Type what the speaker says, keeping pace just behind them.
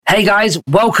Hey guys,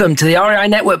 welcome to the REI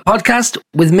Network podcast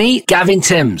with me, Gavin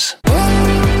Timms.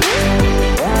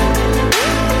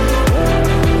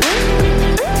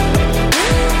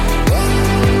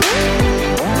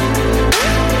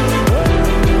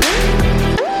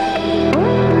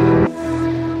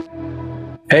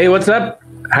 Hey, what's up?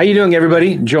 How you doing,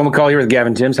 everybody? Joe McCall here with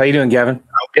Gavin Timms. How you doing, Gavin?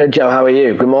 I'm good, Joe. How are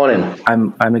you? Good morning.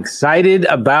 I'm excited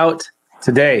about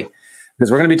today because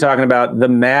we're going to be talking about the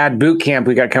MAD boot camp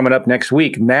we got coming up next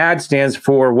week. MAD stands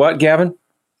for what, Gavin?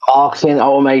 Marketing,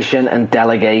 automation, and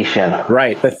delegation.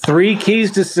 Right. The 3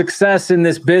 keys to success in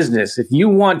this business. If you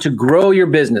want to grow your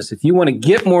business, if you want to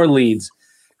get more leads,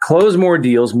 close more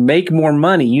deals, make more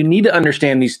money, you need to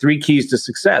understand these 3 keys to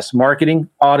success: marketing,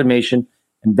 automation,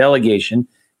 and delegation.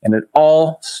 And it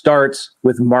all starts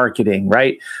with marketing,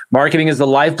 right? Marketing is the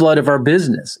lifeblood of our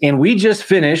business. And we just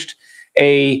finished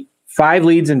a 5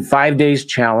 leads in 5 days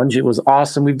challenge. It was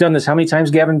awesome. We've done this how many times,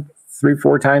 Gavin?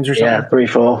 3-4 times or something? Yeah,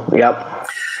 3-4. Yep.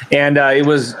 And it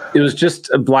was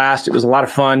just a blast. It was a lot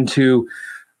of fun to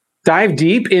dive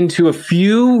deep into a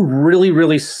few really,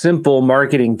 really simple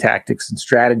marketing tactics and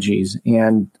strategies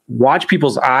and watch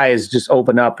people's eyes just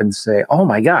open up and say, oh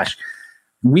my gosh,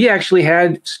 we actually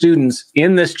had students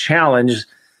in this challenge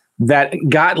that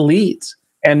got leads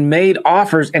and made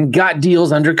offers and got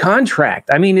deals under contract.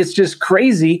 I mean, it's just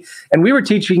crazy. And we were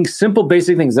teaching simple,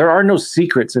 basic things. There are no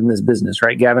secrets in this business,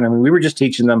 right, Gavin? I mean, we were just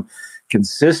teaching them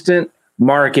consistent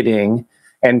marketing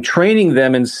and training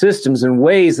them in systems and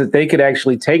ways that they could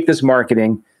actually take this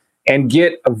marketing and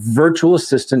get a virtual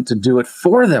assistant to do it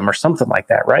for them or something like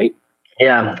that, right?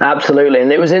 Yeah, absolutely.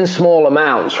 And it was in small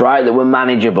amounts, right, that were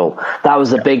manageable. That was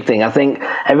the big thing. I think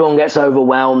everyone gets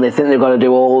overwhelmed. They think they've got to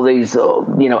do all these,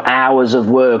 hours of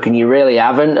work, and you really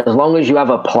haven't. As long as you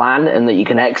have a plan and that you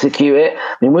can execute it.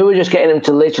 I mean, we were just getting them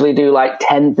to literally do like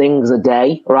 10 things a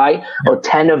day, right? Or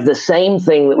 10 of the same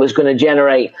thing that was going to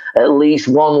generate at least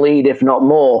 1 lead, if not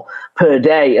more, per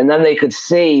day. And then they could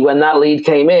see when that lead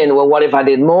came in, well, what if I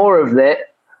did more of it?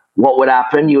 What would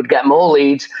happen? You would get more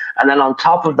leads. And then on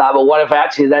top of that, well, what if I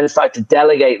actually then start to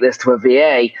delegate this to a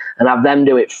VA and have them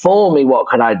do it for me? What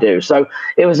could I do? So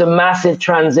it was a massive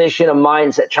transition, a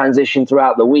mindset transition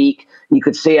throughout the week. You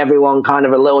could see everyone kind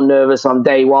of a little nervous on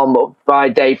day 1, but by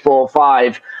day 4 or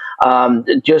 5,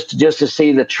 just to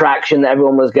see the traction that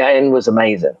everyone was getting was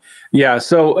amazing. Yeah.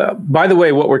 So, by the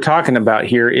way, what we're talking about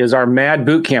here is our MAD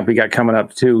boot camp we got coming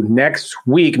up to next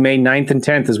week, May 9th and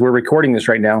 10th, as we're recording this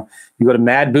right now. You go to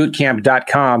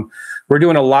madbootcamp.com. We're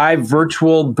doing a live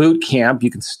virtual boot camp.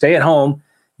 You can stay at home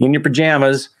in your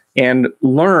pajamas and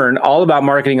learn all about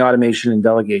marketing, automation, and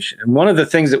delegation. And one of the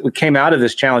things that came out of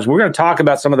this challenge, we're going to talk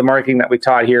about some of the marketing that we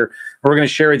taught here. We're going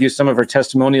to share with you some of our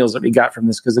testimonials that we got from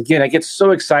this. Because again, I get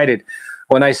so excited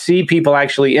when I see people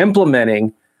actually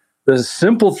implementing the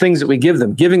simple things that we give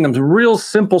them, giving them real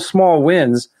simple, small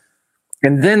wins.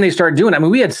 And then they start doing it. I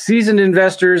mean, we had seasoned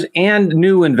investors and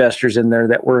new investors in there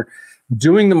that were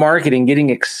doing the marketing, getting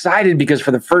excited because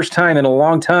for the first time in a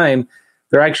long time,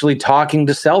 they're actually talking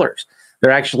to sellers.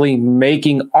 They're actually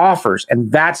making offers.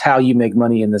 And that's how you make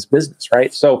money in this business,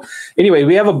 right? So anyway,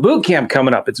 we have a boot camp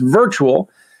coming up. It's virtual.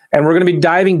 And we're going to be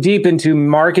diving deep into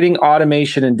marketing,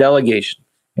 automation, and delegation.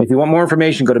 If you want more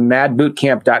information, go to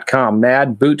madbootcamp.com,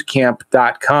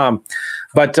 madbootcamp.com.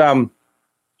 But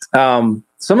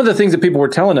some of the things that people were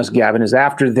telling us, Gavin, is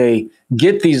after they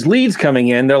get these leads coming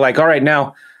in, they're like, all right,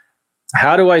 now,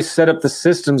 how do I set up the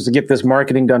systems to get this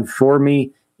marketing done for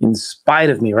me in spite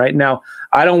of me? Right now,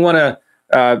 I don't want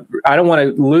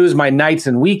to lose my nights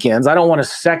and weekends. I don't want a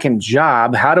second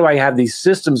job. How do I have these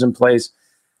systems in place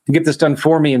to get this done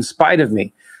for me in spite of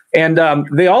me? And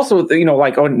they also,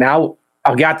 now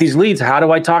I've got these leads. How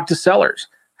do I talk to sellers?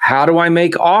 How do I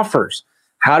make offers?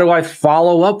 How do I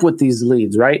follow up with these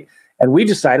leads, right? And we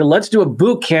decided, let's do a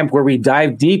boot camp where we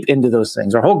dive deep into those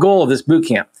things. Our whole goal of this boot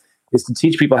camp is to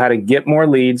teach people how to get more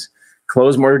leads,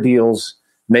 close more deals,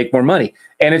 make more money.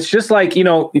 And it's just like,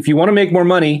 if you want to make more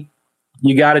money,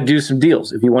 you got to do some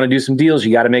deals. If you want to do some deals,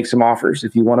 you got to make some offers.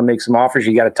 If you want to make some offers,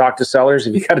 you got to talk to sellers.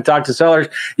 If you got to talk to sellers,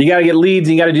 you got to get leads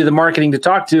and you got to do the marketing to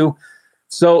talk to.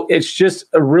 So it's just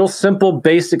a real simple,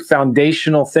 basic,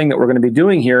 foundational thing that we're going to be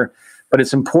doing here. But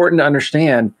it's important to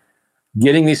understand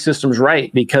getting these systems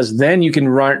right, because then you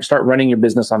can start running your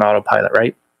business on autopilot,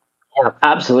 right? Yeah,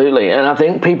 absolutely. And I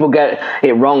think people get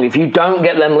it wrong. If you don't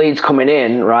get them leads coming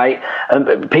in, right,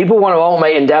 people want to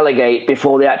automate and delegate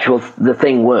before the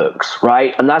thing works,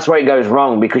 right? And that's where it goes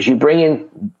wrong, because you bring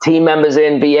in team members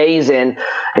in, VAs in.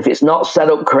 If it's not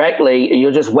set up correctly,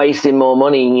 you're just wasting more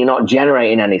money and you're not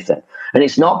generating anything. And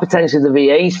it's not potentially the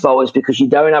VA's fault, it's because you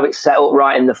don't have it set up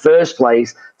right in the first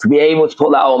place to be able to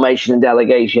put that automation and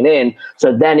delegation in,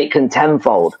 so then it can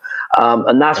tenfold.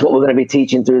 And that's what we're going to be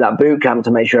teaching through that boot camp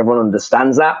to make sure everyone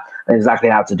understands that and exactly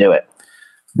how to do it.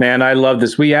 Man, I love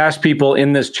this. We asked people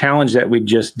in this challenge that we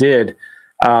just did,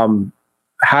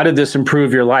 how did this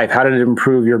improve your life? How did it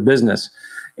improve your business?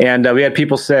 And we had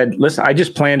people said, listen, I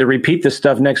just plan to repeat this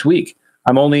stuff next week.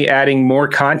 I'm only adding more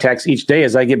contacts each day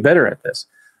as I get better at this.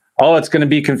 Oh, it's going to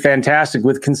be fantastic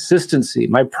with consistency.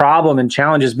 My problem and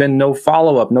challenge has been no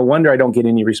follow-up. No wonder I don't get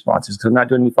any responses because I'm not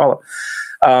doing any follow-up.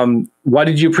 What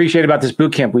did you appreciate about this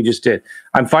boot camp we just did?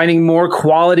 I'm finding more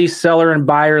quality seller and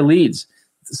buyer leads.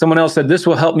 Someone else said, this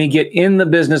will help me get in the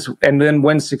business, and then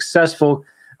when successful,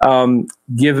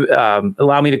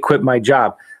 allow me to quit my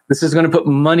job. This is going to put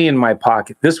money in my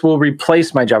pocket. This will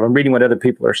replace my job. I'm reading what other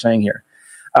people are saying here.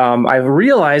 I've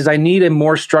realized I need a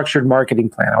more structured marketing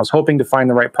plan. I was hoping to find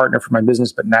the right partner for my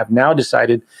business, but I've now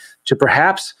decided to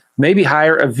perhaps maybe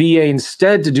hire a VA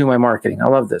instead to do my marketing. I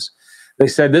love this. They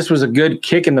said this was a good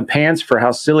kick in the pants for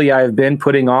how silly I have been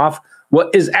putting off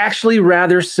what is actually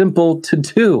rather simple to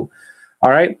do. All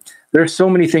right. There's so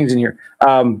many things in here.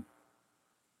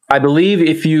 I believe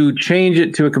if you change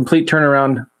it to a complete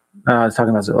turnaround, talking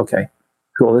about it. Okay,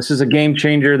 cool. This is a game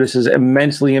changer. This has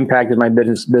immensely impacted my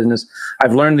business.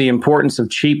 I've learned the importance of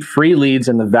cheap, free leads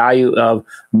and the value of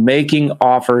making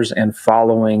offers and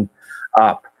following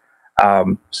up.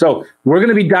 So we're going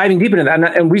to be diving deep into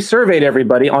that. And we surveyed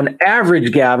everybody. On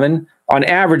average, Gavin,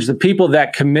 the people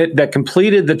that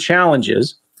completed the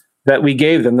challenges that we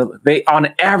gave them, they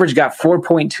on average got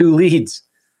 4.2 leads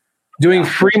doing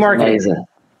free marketing. Amazing.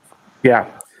 Yeah.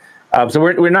 So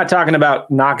we're not talking about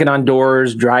knocking on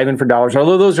doors, driving for dollars,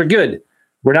 although those are good.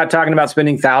 We're not talking about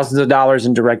spending thousands of dollars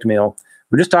in direct mail.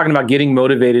 We're just talking about getting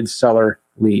motivated seller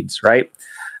leads, right?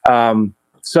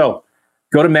 So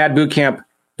go to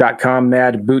madbootcamp.com,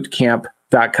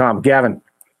 madbootcamp.com. Gavin,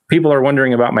 people are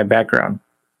wondering about my background.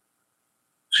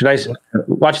 Should I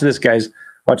watch this, guys?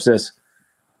 Watch this.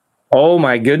 Oh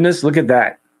my goodness, look at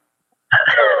that.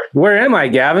 Where am I,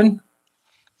 Gavin?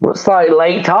 Looks like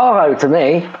Lake Tahoe to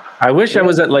me. I wish I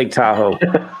was at Lake Tahoe.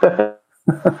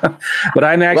 But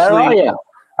I'm actually, where are you?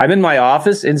 I'm in my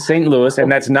office in St. Louis, and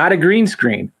that's not a green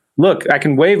screen. Look, I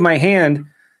can wave my hand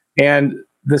and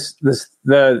this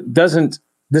doesn't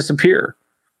disappear.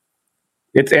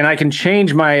 And I can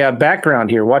change my background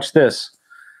here. Watch this.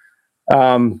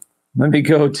 Let me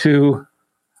go to,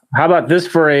 how about this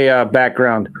for a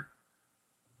background?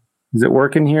 Is it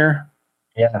working here?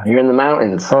 Yeah, you're in the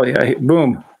mountains. Oh yeah,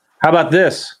 boom. How about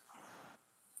this?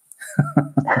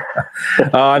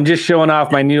 I'm just showing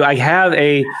off I have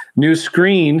a new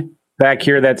screen back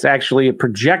here that's actually a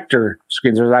projector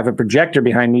screen. So I have a projector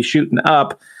behind me shooting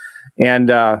up, and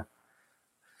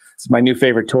it's my new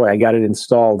favorite toy. I got it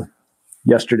installed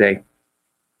yesterday.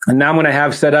 And now I'm going to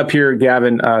have set up here,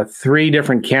 Gavin, 3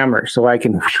 different cameras. So I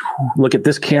can look at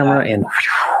this camera and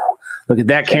look at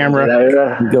that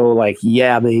camera and go like,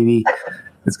 yeah, baby.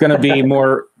 It's going to be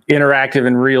more interactive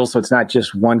and real, so it's not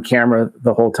just one camera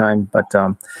the whole time. But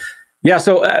yeah,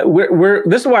 so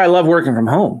this is why I love working from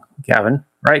home, Gavin,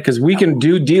 right? Because we can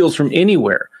do deals from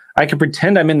anywhere. I can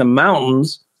pretend I'm in the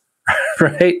mountains,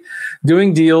 right?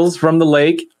 Doing deals from the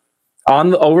lake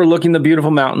overlooking the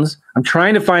beautiful mountains. I'm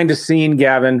trying to find a scene,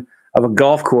 Gavin, of a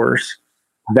golf course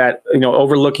that,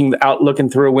 looking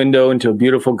through a window into a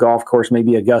beautiful golf course,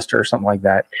 maybe Augusta or something like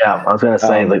that. Yeah, I was going to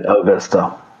say like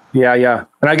Augusta. Yeah.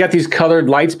 And I got these colored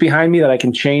lights behind me that I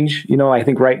can change. I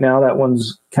think right now that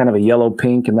one's kind of a yellow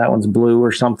pink and that one's blue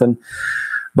or something.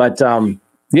 But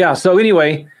yeah, so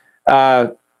anyway,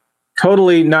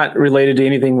 totally not related to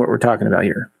anything what we're talking about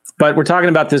here. But we're talking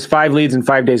about this 5 leads in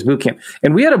 5 days bootcamp.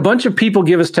 And we had a bunch of people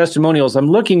give us testimonials. I'm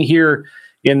looking here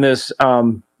in this.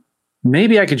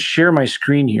 Maybe I could share my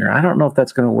screen here. I don't know if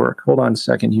that's going to work. Hold on a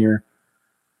second here.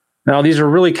 Now, these are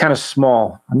really kind of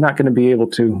small. I'm not going to be able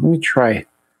to. Let me try.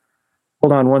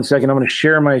 Hold on one second. I'm going to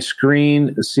share my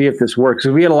screen to see if this works.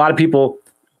 So we had a lot of people.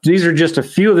 These are just a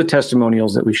few of the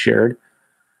testimonials that we shared.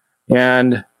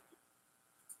 And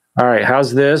all right,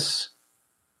 how's this?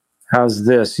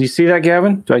 You see that,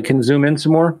 Gavin? I can zoom in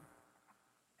some more.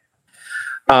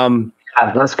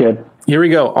 That's good. Here we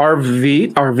go.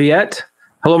 Arviette.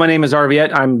 Hello, my name is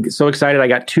Arviette. I'm so excited. I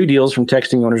got 2 deals from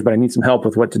texting owners, but I need some help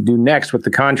with what to do next with the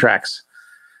contracts.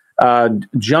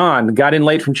 John, got in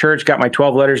late from church, got my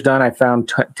 12 letters done. I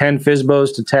found 10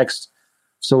 FSBOs to text,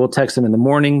 so we'll text them in the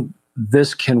morning.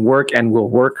 This can work and will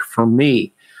work for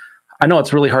me. I know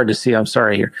it's really hard to see. I'm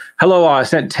sorry here. Hello, I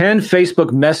sent 10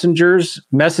 Facebook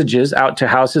messages out to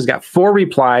houses, got 4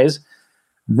 replies.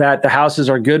 that the houses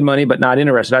are good money but not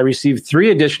interested. I received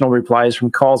 3 additional replies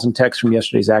from calls and texts from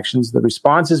yesterday's actions. The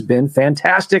response has been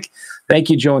fantastic. Thank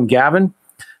you, Joe and Gavin.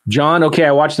 John, okay,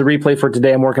 I watched the replay for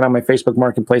today. I'm working on my Facebook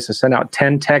Marketplace. I sent out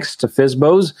 10 texts to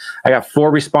FSBOs. I got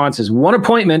 4 responses, 1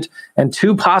 appointment, and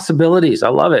 2 possibilities. I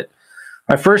love it.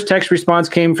 My first text response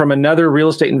came from another real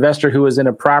estate investor who was in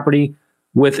a property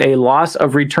with a loss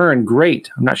of return. Great.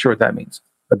 I'm not sure what that means,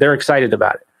 but they're excited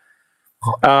about it.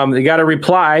 They got a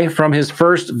reply from his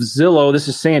first Zillow. This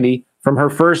is Sandy, from her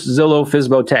first Zillow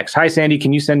FSBO text. Hi, Sandy.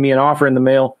 Can you send me an offer in the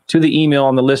mail to the email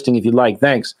on the listing if you'd like?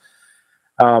 Thanks.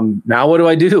 Now what do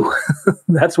I do?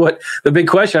 That's what the big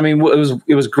question. I mean,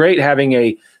 it was great having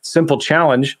a simple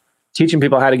challenge, teaching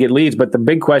people how to get leads. But the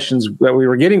big questions that we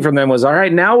were getting from them was, all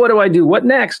right, now what do I do? What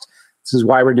next? This is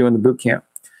why we're doing the boot camp.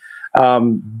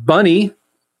 Bunny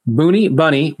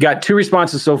got 2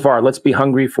 responses so far. Let's be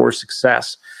hungry for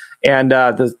success. And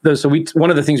one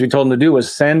of the things we told them to do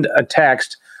was send a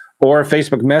text or a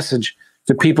Facebook message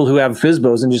to people who have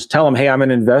FSBOs and just tell them, hey, I'm an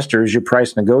investor. Is your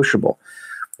price negotiable?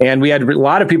 And we had a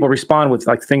lot of people respond with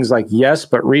things like, yes,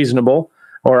 but reasonable,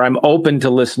 or I'm open to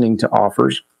listening to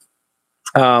offers.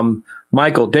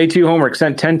 Michael, day 2 homework,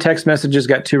 sent 10 text messages,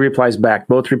 got 2 replies back.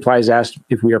 Both replies asked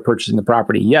if we are purchasing the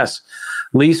property. Yes.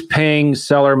 Lease paying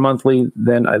seller monthly,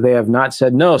 then they have not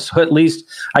said no. So at least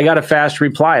I got a fast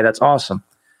reply. That's awesome.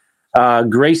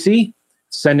 Gracie,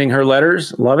 sending her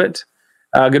letters. Love it.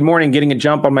 Good morning. Getting a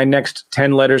jump on my next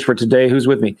 10 letters for today. Who's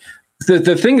with me?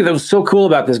 The thing that was so cool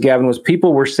about this, Gavin, was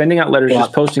people were sending out letters,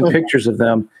 just posting pictures of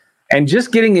them, and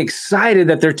just getting excited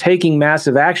that they're taking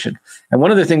massive action. And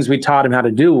one of the things we taught him how to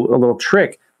do, a little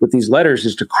trick with these letters,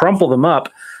 is to crumple them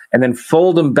up and then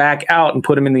fold them back out and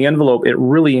put them in the envelope. It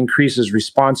really increases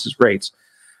responses rates.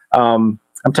 I'm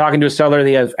talking to a seller.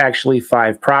 They have actually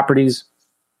 5 properties,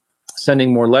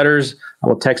 sending more letters. I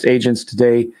will text agents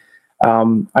today.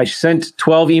 I sent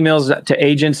 12 emails to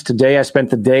agents today. I spent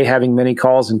the day having many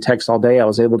calls and texts all day. I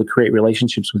was able to create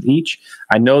relationships with each.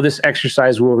 I know this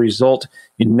exercise will result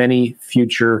in many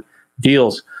future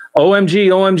deals.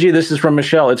 OMG, this is from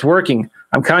Michelle. It's working.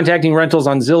 I'm contacting rentals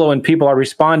on Zillow and people are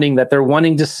responding that they're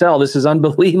wanting to sell. This is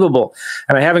unbelievable.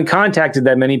 And I haven't contacted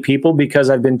that many people because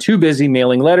I've been too busy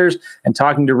mailing letters and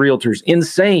talking to realtors.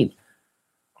 Insane.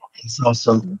 It's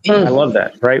awesome. I love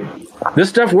that, right? This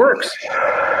stuff works.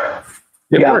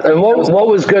 And what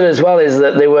was good as well is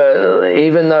that they were,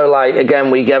 even though,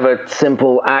 again, we gave a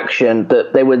simple action,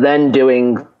 that they were then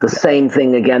doing the same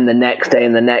thing again the next day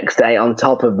and the next day on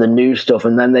top of the new stuff.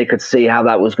 And then they could see how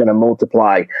that was going to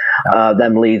multiply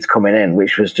them leads coming in,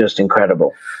 which was just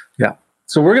incredible. Yeah.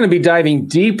 So we're going to be diving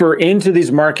deeper into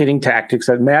these marketing tactics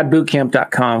at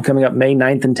madbootcamp.com coming up May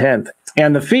 9th and 10th.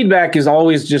 And the feedback is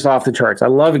always just off the charts. I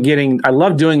love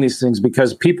doing these things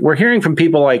because we're hearing from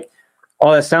people like,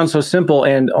 oh, that sounds so simple.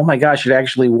 And oh my gosh, it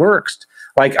actually works.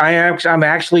 I'm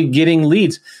actually getting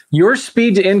leads. Your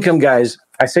speed to income, guys,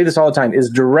 I say this all the time, is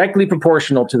directly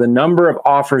proportional to the number of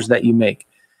offers that you make.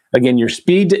 Again, your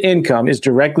speed to income is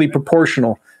directly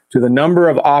proportional to the number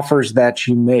of offers that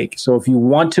you make. So if you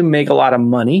want to make a lot of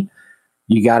money,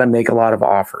 you got to make a lot of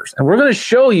offers. And we're going to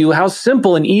show you how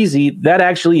simple and easy that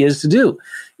actually is to do.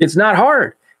 It's not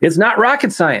hard. It's not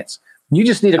rocket science. You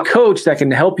just need a coach that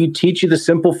can help you, teach you the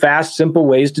simple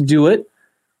ways to do it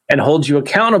and hold you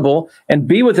accountable, and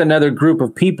be with another group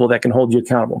of people that can hold you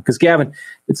accountable. Because, Gavin,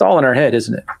 it's all in our head,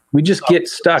 isn't it? We just get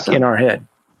stuck in our head.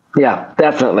 Yeah,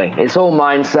 definitely. It's all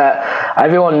mindset.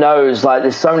 Everyone knows,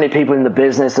 there's so many people in the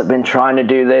business that have been trying to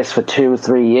do this for 2 or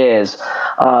 3 years.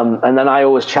 And then I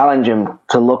always challenge them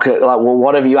to look at,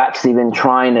 what have you actually been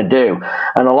trying to do?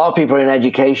 And a lot of people are in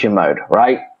education mode,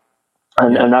 right?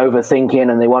 And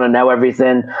overthinking, and they want to know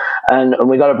everything. And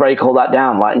we got to break all that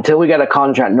down. Until we get a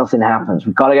contract, nothing happens.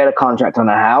 We've got to get a contract on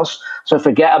a house. So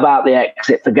forget about the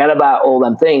exit. Forget about all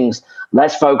them things.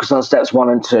 Let's focus on steps 1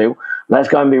 and 2. Let's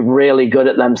go and be really good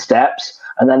at them steps.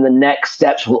 And then the next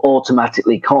steps will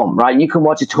automatically come, right? You can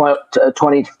watch a 20 to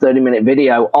 30-minute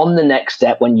video on the next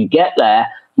step when you get there.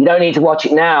 You don't need to watch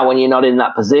it now when you're not in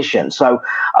that position. So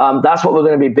that's what we're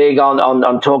going to be big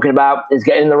on talking about, is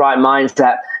getting the right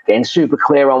mindset, getting super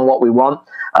clear on what we want,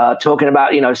 talking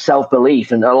about,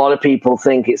 self-belief. And a lot of people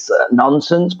think it's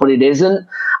nonsense, but it isn't.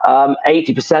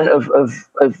 80%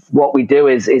 of what we do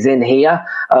is in here.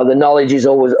 The knowledge is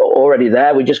always already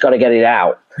there. We just got to get it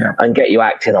out and get you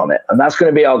acting on it. And that's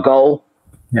going to be our goal.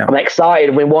 Yeah. I'm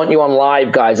excited. We want you on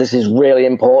live, guys. This is really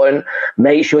important.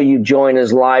 Make sure you join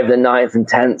us live the 9th and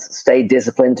 10th. Stay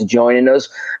disciplined to joining us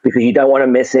because you don't want to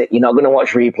miss it. You're not going to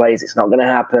watch replays. It's not going to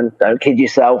happen. Don't kid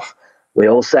yourself. We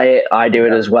all say it. I do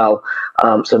it as well.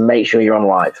 So make sure you're on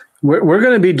live. we're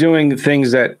going to be doing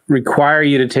things that require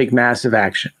you to take massive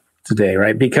action today,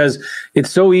 right? Because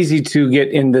it's so easy to get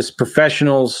in this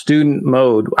professional student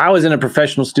mode. I was in a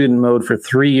professional student mode for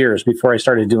 3 years before I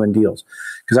started doing deals,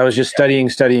 because I was just studying,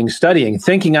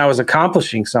 thinking I was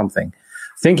accomplishing something,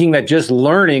 thinking that just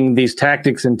learning these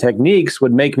tactics and techniques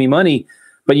would make me money.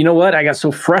 But you know what? I got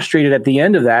so frustrated at the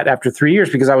end of that after 3 years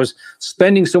because I was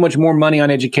spending so much more money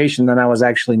on education than I was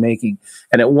actually making.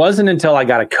 And it wasn't until I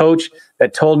got a coach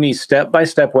that told me step by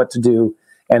step what to do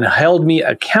and held me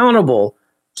accountable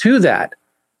to that.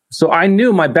 So I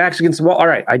knew my back's against the wall. All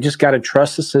right, I just got to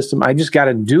trust the system. I just got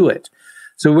to do it.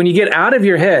 So when you get out of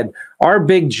your head, our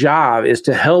big job is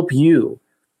to help you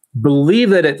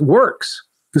believe that it works.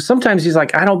 Because sometimes he's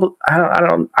like, I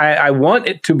want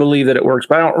it to believe that it works,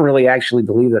 but I don't really actually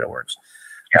believe that it works.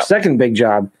 Yeah. Our second big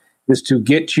job is to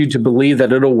get you to believe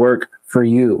that it'll work for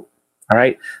you. All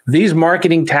right. These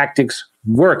marketing tactics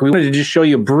work. We wanted to just show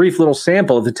you a brief little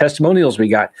sample of the testimonials we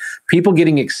got. People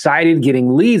getting excited,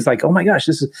 getting leads like, oh my gosh,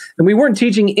 and we weren't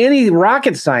teaching any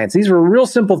rocket science. These were real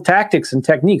simple tactics and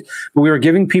techniques, but we were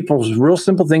giving people real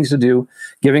simple things to do,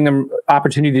 giving them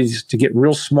opportunities to get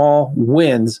real small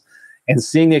wins and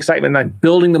seeing the excitement, like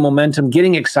building the momentum,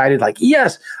 getting excited, like,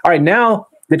 yes. All right, now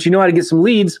that you know how to get some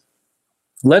leads,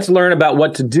 let's learn about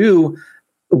what to do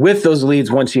with those leads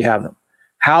once you have them.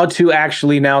 How to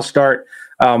actually now start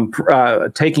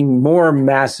taking more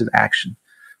massive action.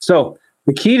 So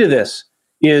the key to this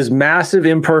is massive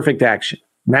imperfect action.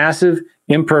 Massive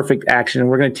imperfect action. And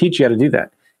we're going to teach you how to do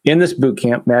that in this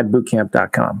bootcamp,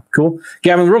 madbootcamp.com. Cool.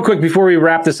 Gavin, real quick before we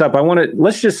wrap this up,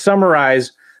 let's just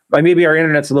summarize. Maybe our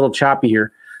internet's a little choppy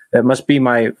here. That must be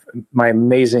my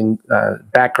amazing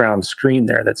background screen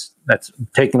there that's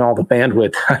taking all the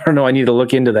bandwidth. I don't know. I need to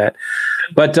look into that.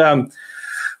 But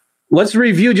let's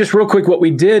review just real quick what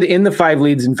we did in the 5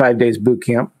 Leads in 5 Days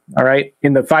bootcamp. All right,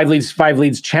 in the 5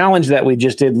 Leads challenge that we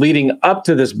just did leading up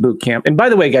to this bootcamp. And by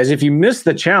the way, guys, if you missed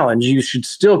the challenge, you should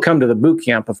still come to the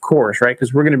bootcamp, of course, right?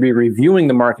 Because we're going to be reviewing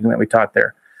the marketing that we taught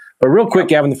there. But real quick,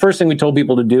 Gavin, the first thing we told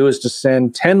people to do is to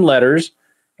send 10 letters.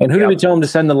 And who did we tell them to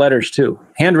send the letters to?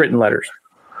 Handwritten letters.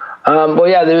 Well,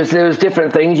 yeah, there was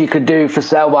different things you could do for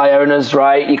sale by owners,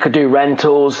 right? You could do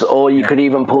rentals, or you could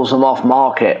even pull some off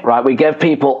market, right? We gave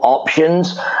people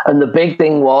options, and the big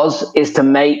thing is to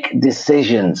make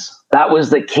decisions. That was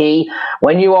the key.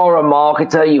 When you are a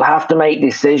marketer, you have to make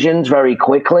decisions very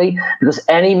quickly, because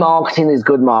any marketing is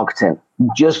good marketing.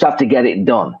 You just have to get it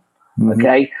done,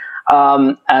 okay?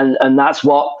 And that's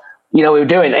what we were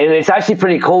doing. And it's actually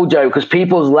pretty cool, Joe, because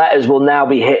people's letters will now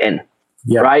be hitting.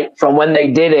 Yep. Right? From when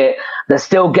they did it, they're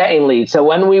still getting leads. So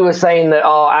when we were saying that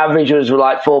our averages were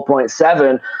like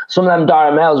 4.7, some of them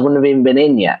direct mails wouldn't have even been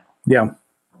in yet. Yeah.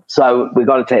 So we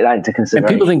got to take that into consideration.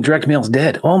 And people think direct mail's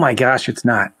dead. Oh my gosh, it's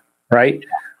not. Right?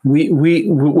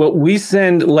 We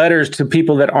send letters to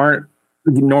people that aren't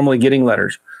normally getting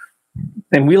letters.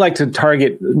 And we like to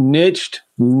target niched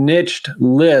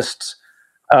lists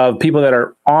of people that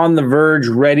are on the verge,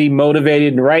 ready,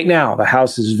 motivated. Right now, the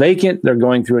house is vacant. They're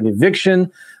going through an eviction.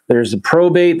 There's a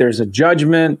probate. There's a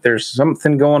judgment. There's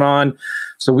something going on.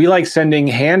 So we like sending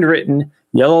handwritten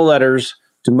yellow letters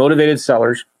to motivated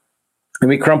sellers. And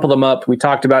we crumple them up. We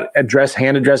talked about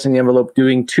hand addressing the envelope,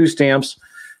 doing 2 stamps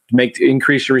to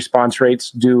increase your response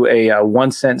rates, do a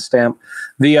 1 cent stamp.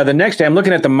 The next day, I'm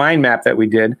looking at the mind map that we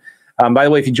did. By the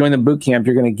way, if you join the boot camp,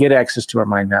 you're going to get access to our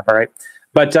mind map. All right.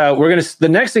 But the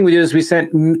next thing we did is we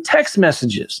sent text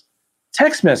messages.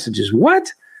 Text messages.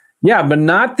 What? Yeah, but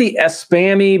not the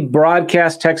spammy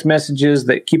broadcast text messages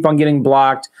that keep on getting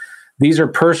blocked. These are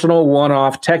personal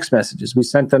one-off text messages. We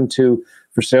sent them to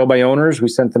for sale by owners. We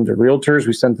sent them to realtors.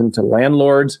 We sent them to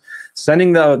landlords,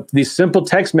 sending these simple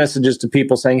text messages to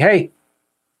people saying, hey,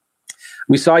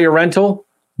 we saw your rental.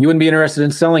 You wouldn't be interested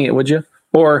in selling it, would you?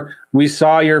 Or we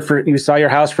saw your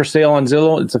house for sale on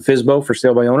Zillow. It's a FSBO, for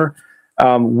sale by owner.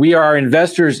 We are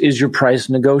investors. Is your price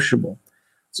negotiable?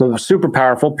 So super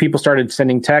powerful. People started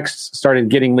sending texts, started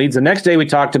getting leads. The next day we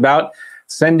talked about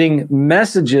sending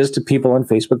messages to people on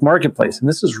Facebook Marketplace. And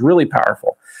this is really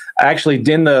powerful. Actually,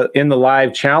 in the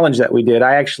live challenge that we did,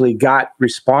 I actually got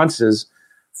responses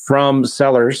from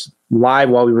sellers live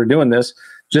while we were doing this,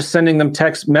 just sending them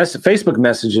Facebook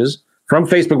messages from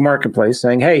Facebook Marketplace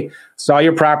saying, hey, saw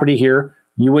your property here.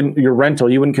 Your rental,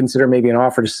 you wouldn't consider maybe an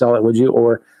offer to sell it, would you?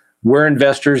 Or we're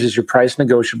investors. Is your price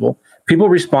negotiable? People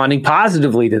responding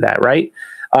positively to that, right?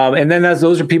 And then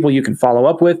those are people you can follow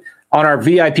up with. On our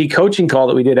VIP coaching call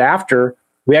that we did after,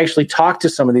 we actually talked to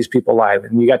some of these people live,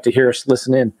 and you got to hear us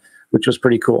listen in, which was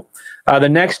pretty cool. The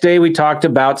next day, we talked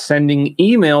about sending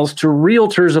emails to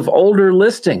realtors of older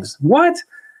listings. What?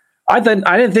 I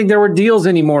didn't think there were deals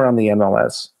anymore on the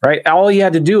MLS, right? All you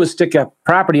had to do was stick a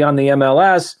property on the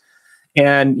MLS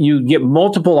and you get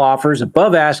multiple offers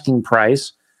above asking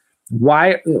price.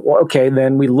 Why? Okay,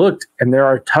 then we looked and there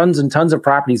are tons and tons of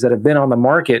properties that have been on the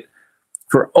market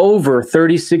for over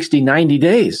 30, 60, 90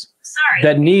 days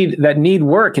that need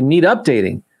work and need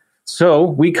updating. So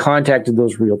we contacted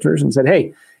those realtors and said,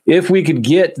 hey, if we could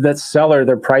get that seller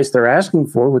their price they're asking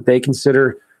for, would they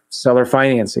consider seller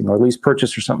financing or at least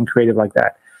purchase or something creative like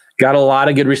that? Got a lot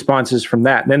of good responses from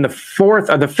that. And then the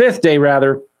fifth day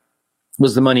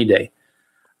was the money day.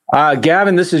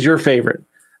 Gavin, this is your favorite,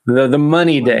 the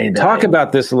money day. Talk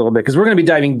about this a little bit, because we're going to be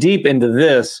diving deep into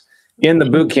this in the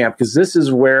boot camp, because this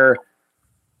is where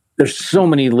there's so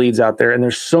many leads out there and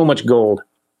there's so much gold.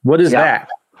 What is that?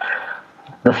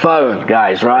 The phone,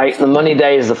 guys, right? The money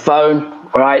day is the phone,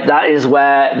 right? That is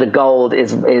where the gold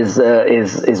is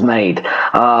made.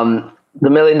 The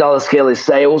 $1 million skill is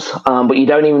sales, but you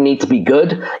don't even need to be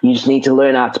good. You just need to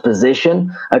learn how to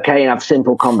position, okay, and have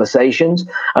simple conversations.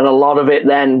 And a lot of it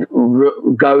then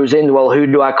goes in, well, who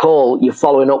do I call? You're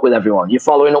following up with everyone. You're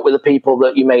following up with the people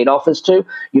that you made offers to.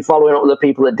 You're following up with the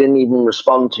people that didn't even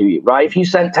respond to you, right? If you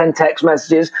sent 10 text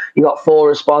messages, you got 4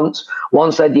 response.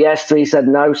 1 said yes, 3 said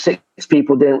no, 6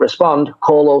 people didn't respond.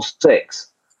 Call all 6.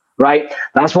 Right?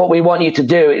 That's what we want you to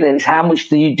do. And it's how much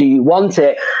do you want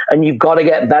it? And you've got to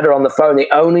get better on the phone. The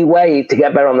only way to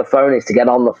get better on the phone is to get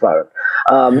on the phone.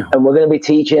 And we're going to be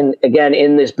teaching, again,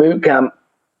 in this boot camp,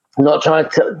 not trying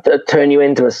to turn you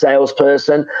into a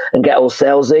salesperson and get all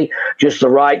salesy, just the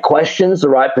right questions, the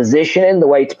right positioning, the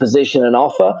way to position an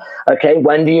offer. Okay,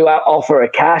 when do you offer a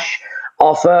cash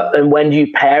offer, and when do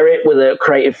you pair it with a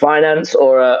creative finance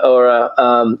or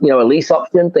a lease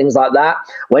option, things like that?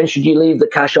 When should you leave the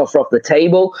cash offer off the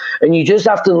table? And you just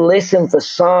have to listen for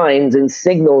signs and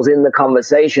signals in the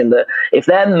conversation that if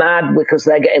they're mad because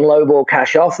they're getting lowball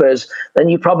cash offers, then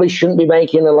you probably shouldn't be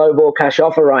making a lowball cash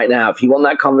offer right now if you want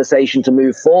that conversation to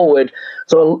move forward.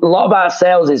 So a lot about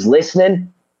sales is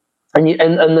listening. And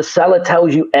the seller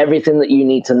tells you everything that you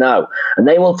need to know, and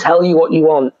they will tell you what you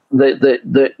want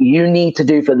that you need to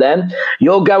do for them.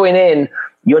 You're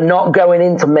not going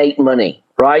in to make money,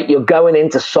 right? You're going in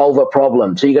to solve a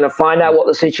problem. So you're going to find out what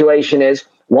the situation is,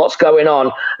 what's going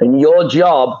on, and your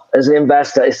job as an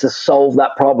investor is to solve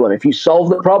that problem. If you solve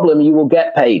the problem, you will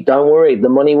get paid. Don't worry, the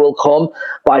money will come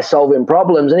by solving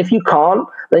problems. And if you can't,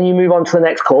 then you move on to the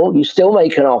next call. You still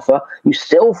make an offer. You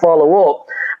still follow up.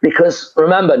 Because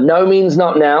remember, no means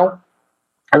not now.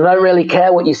 And I don't really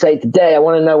care what you say today. I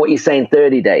want to know what you say in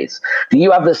 30 days. Do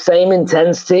you have the same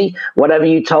intensity, whatever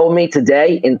you told me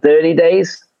today, in 30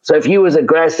 days? So if you was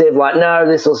aggressive, like, no,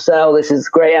 this will sell, this is a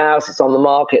great house, it's on the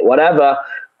market, whatever,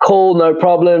 cool, no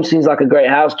problem, seems like a great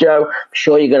house, Joe. I'm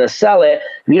sure you're going to sell it.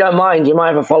 If you don't mind, you might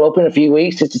have a follow-up in a few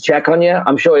weeks just to check on you.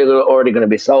 I'm sure you're already going to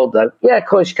be sold, though. Yeah, of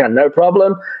course you can, no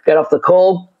problem. Get off the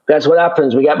call. Guess what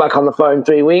happens? We get back on the phone in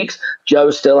 3 weeks. Joe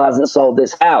still hasn't sold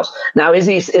this house. Now, is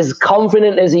he as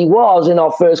confident as he was in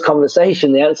our first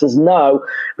conversation? The answer is no,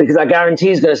 because I guarantee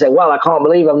he's going to say, well, I can't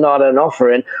believe I'm not an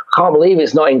offering. I can't believe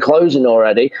it's not in closing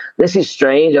already. This is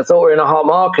strange. I thought we were in a hot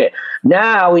market.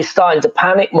 Now he's starting to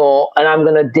panic more, and I'm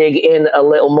going to dig in a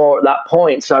little more at that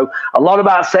point. So a lot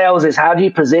about sales is how do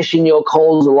you position your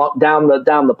calls down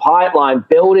the pipeline,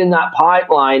 building that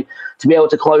pipeline to be able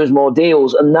to close more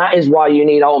deals. And that is why you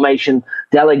need automation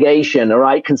delegation, all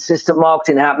right? Consistent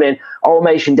marketing happening,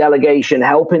 automation delegation,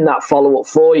 helping that follow-up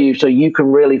for you so you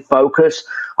can really focus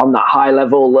on that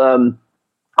high-level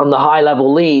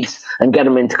leads and get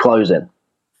them into closing.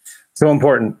 So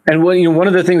important. And one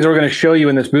of the things we're going to show you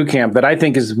in this boot camp that I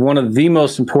think is one of the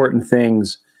most important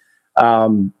things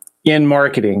in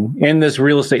marketing, in this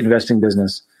real estate investing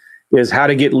business, is how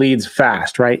to get leads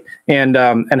fast, right? And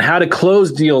how to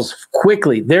close deals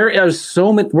quickly. There are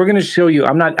so many. We're going to show you.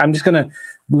 I'm just going to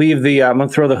leave I'm going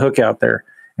to throw the hook out there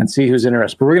and see who's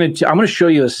interested. But I'm going to show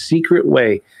you a secret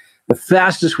way, the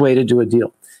fastest way to do a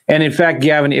deal. And in fact,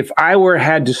 Gavin, if I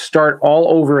had to start all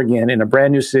over again in a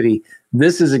brand new city,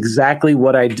 this is exactly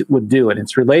what I would do. And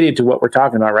it's related to what we're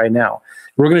talking about right now.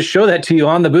 We're going to show that to you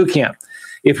on the boot camp.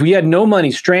 If we had no money,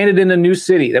 stranded in a new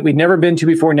city that we'd never been to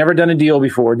before, never done a deal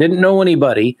before, didn't know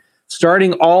anybody,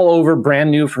 starting all over brand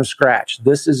new from scratch,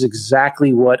 this is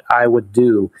exactly what I would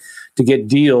do to get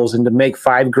deals and to make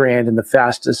 $5,000 in the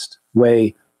fastest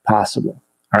way possible.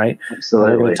 All right.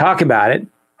 Absolutely. We're going to talk about it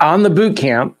on the boot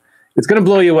camp. It's going to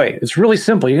blow you away. It's really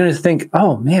simple. You're going to think,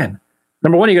 oh man,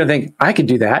 number one, you're going to think I could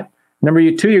do that. Number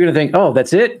two, you're going to think, oh,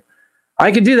 that's it.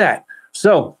 I could do that.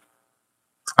 So,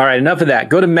 all right, enough of that.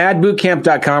 Go to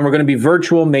madbootcamp.com. We're going to be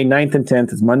virtual May 9th and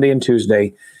 10th. It's Monday and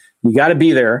Tuesday. You got to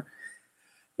be there.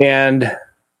 And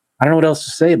I don't know what else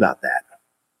to say about that.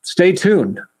 Stay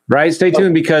tuned, right? Stay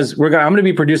tuned because I'm going to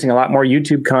be producing a lot more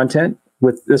YouTube content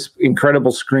with this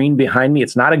incredible screen behind me.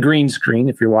 It's not a green screen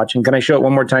if you're watching. Can I show it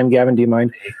one more time, Gavin? Do you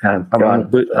mind? I'm going to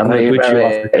boot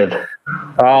you off.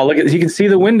 Oh, look at, you can see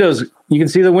the windows. You can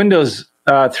see the windows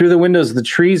through the windows. The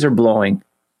trees are blowing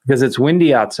because it's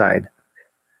windy outside.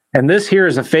 And this here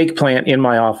is a fake plant in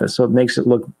my office, so it makes it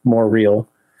look more real.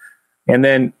 And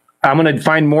then I'm going to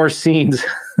find more scenes.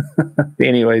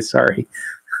 Anyway, sorry.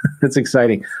 That's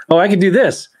exciting. Oh, I could do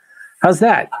this. How's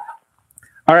that?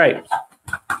 All right.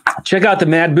 Check out the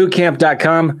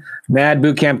madbootcamp.com,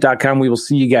 madbootcamp.com. We will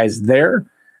see you guys there.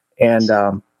 And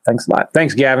thanks a lot.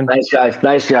 Thanks, Gavin. Thanks, guys.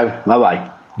 Nice show. Bye-bye.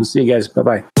 We'll see you guys.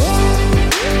 Bye-bye.